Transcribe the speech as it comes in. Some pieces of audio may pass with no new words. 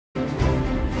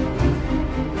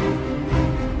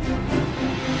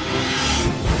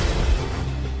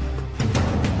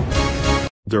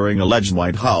During alleged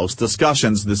White House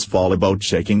discussions this fall about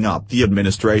shaking up the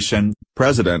administration,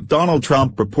 President Donald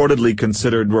Trump reportedly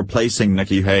considered replacing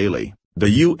Nikki Haley, the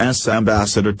U.S.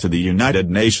 ambassador to the United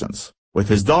Nations, with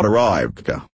his daughter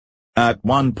Ivanka. At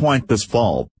one point this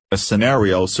fall, a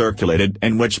scenario circulated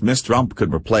in which Ms. Trump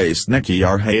could replace Nikki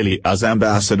Haley as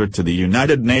ambassador to the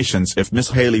United Nations if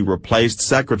Ms. Haley replaced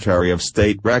Secretary of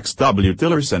State Rex W.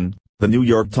 Tillerson, the New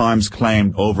York Times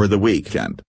claimed over the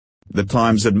weekend. The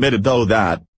Times admitted though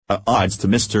that, aides to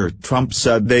Mr. Trump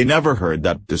said they never heard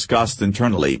that discussed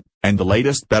internally, and the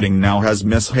latest betting now has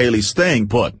Ms. Haley staying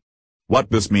put. What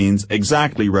this means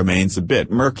exactly remains a bit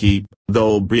murky,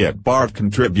 though Breitbart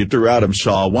contributor Adam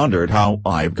Shaw wondered how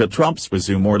Ivanka Trump's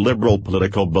resume more liberal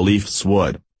political beliefs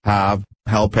would have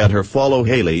helped her follow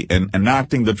Haley in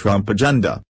enacting the Trump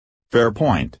agenda. Fair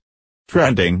point.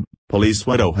 Trending, police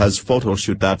widow has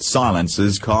photoshoot that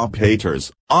silences cop haters.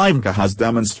 Ivanka has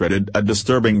demonstrated a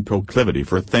disturbing proclivity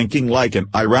for thinking like an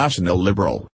irrational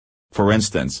liberal. For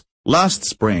instance, last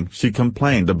spring she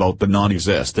complained about the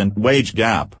non-existent wage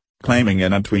gap, claiming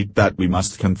in a tweet that we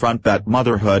must confront that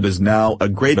motherhood is now a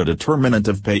greater determinant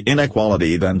of pay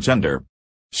inequality than gender.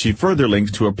 She further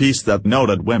linked to a piece that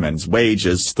noted women's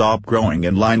wages stop growing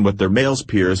in line with their male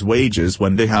peers' wages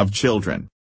when they have children.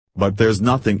 But there's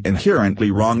nothing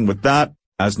inherently wrong with that,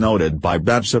 as noted by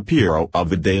Ben Shapiro of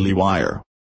the Daily Wire.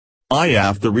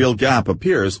 If the real gap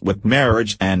appears with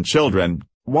marriage and children,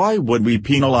 why would we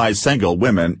penalize single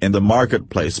women in the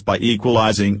marketplace by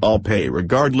equalizing all pay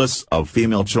regardless of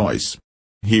female choice?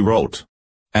 He wrote.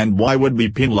 And why would we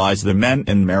penalize the men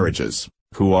in marriages,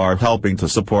 who are helping to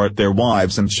support their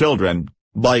wives and children,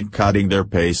 by cutting their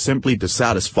pay simply to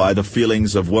satisfy the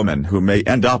feelings of women who may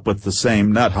end up with the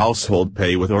same net household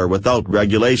pay with or without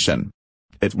regulation?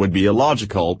 It would be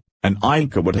illogical, and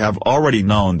Ivanka would have already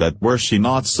known that were she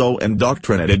not so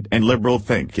indoctrinated in liberal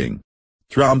thinking.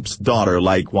 Trump's daughter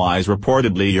likewise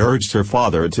reportedly urged her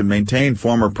father to maintain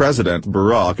former President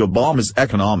Barack Obama's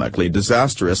economically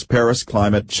disastrous Paris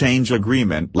climate change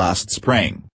agreement last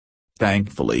spring.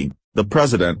 Thankfully, the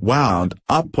president wound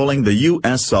up pulling the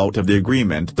U.S. out of the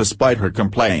agreement despite her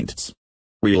complaints.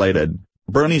 Related,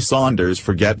 Bernie Sanders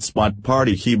forgets what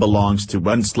party he belongs to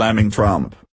when slamming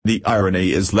Trump. The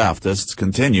irony is leftists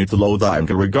continue to loathe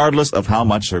Ivanka regardless of how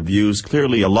much her views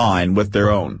clearly align with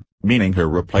their own, meaning her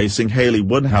replacing Haley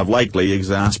would have likely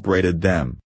exasperated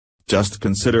them. Just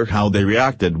consider how they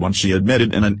reacted when she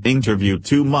admitted in an interview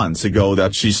 2 months ago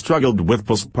that she struggled with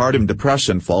postpartum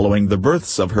depression following the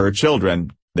births of her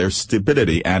children. Their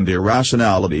stupidity and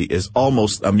irrationality is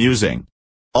almost amusing.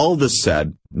 All this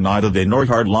said, neither they nor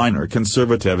hardliner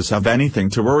conservatives have anything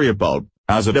to worry about,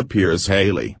 as it appears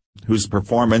Haley, whose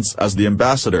performance as the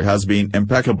ambassador has been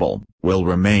impeccable, will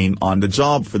remain on the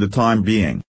job for the time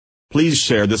being. Please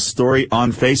share this story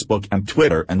on Facebook and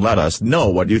Twitter and let us know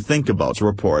what you think about the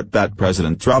report that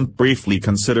President Trump briefly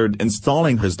considered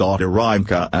installing his daughter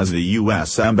Ivanka as the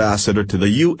U.S. ambassador to the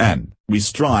UN. We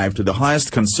strive to the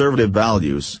highest conservative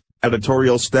values,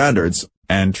 editorial standards,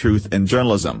 and truth in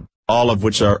journalism, all of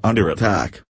which are under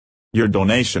attack. Your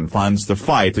donation funds the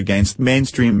fight against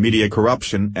mainstream media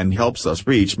corruption and helps us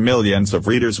reach millions of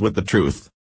readers with the truth.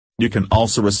 You can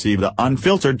also receive the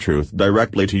unfiltered truth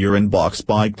directly to your inbox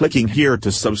by clicking here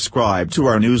to subscribe to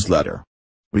our newsletter.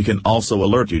 We can also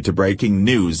alert you to breaking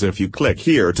news if you click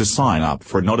here to sign up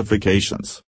for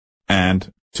notifications.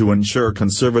 And, to ensure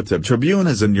Conservative Tribune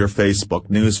is in your Facebook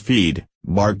news feed,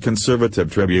 mark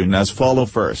Conservative Tribune as Follow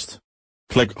First.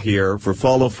 Click here for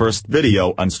Follow First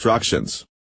video instructions.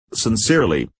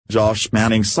 Sincerely, Josh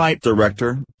Manning, Site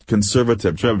Director,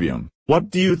 Conservative Tribune. What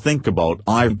do you think about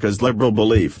Ivanka's liberal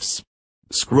beliefs?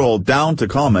 Scroll down to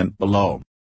comment below.